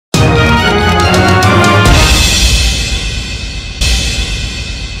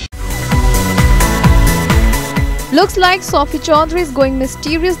Looks like Sophie Chaudhary is going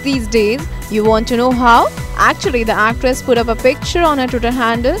mysterious these days. You want to know how? Actually, the actress put up a picture on her Twitter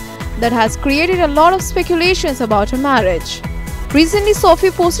handle that has created a lot of speculations about her marriage. Recently,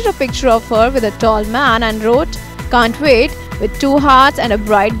 Sophie posted a picture of her with a tall man and wrote, "Can't wait," with 2 hearts and a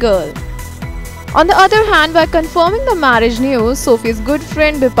bright girl. On the other hand, by confirming the marriage news, Sophie's good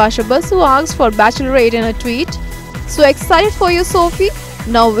friend Bipasha Basu asked for bachelorette in a tweet. "So excited for you, Sophie.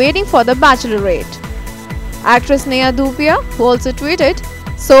 Now waiting for the bachelorette." Actress Neha Dhupia, who also tweeted,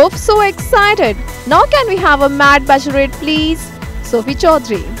 "Soph, so excited. Now can we have a mad bachelorette please? Sophie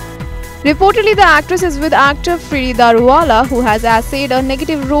Chaudhary." Reportedly, the actress is with actor Freddie Daruwala, who has essayed a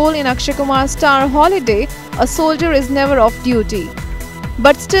negative role in Akshay Kumar's star Holiday, A Soldier is Never Off Duty.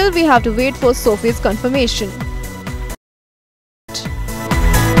 But still, we have to wait for Sophie's confirmation.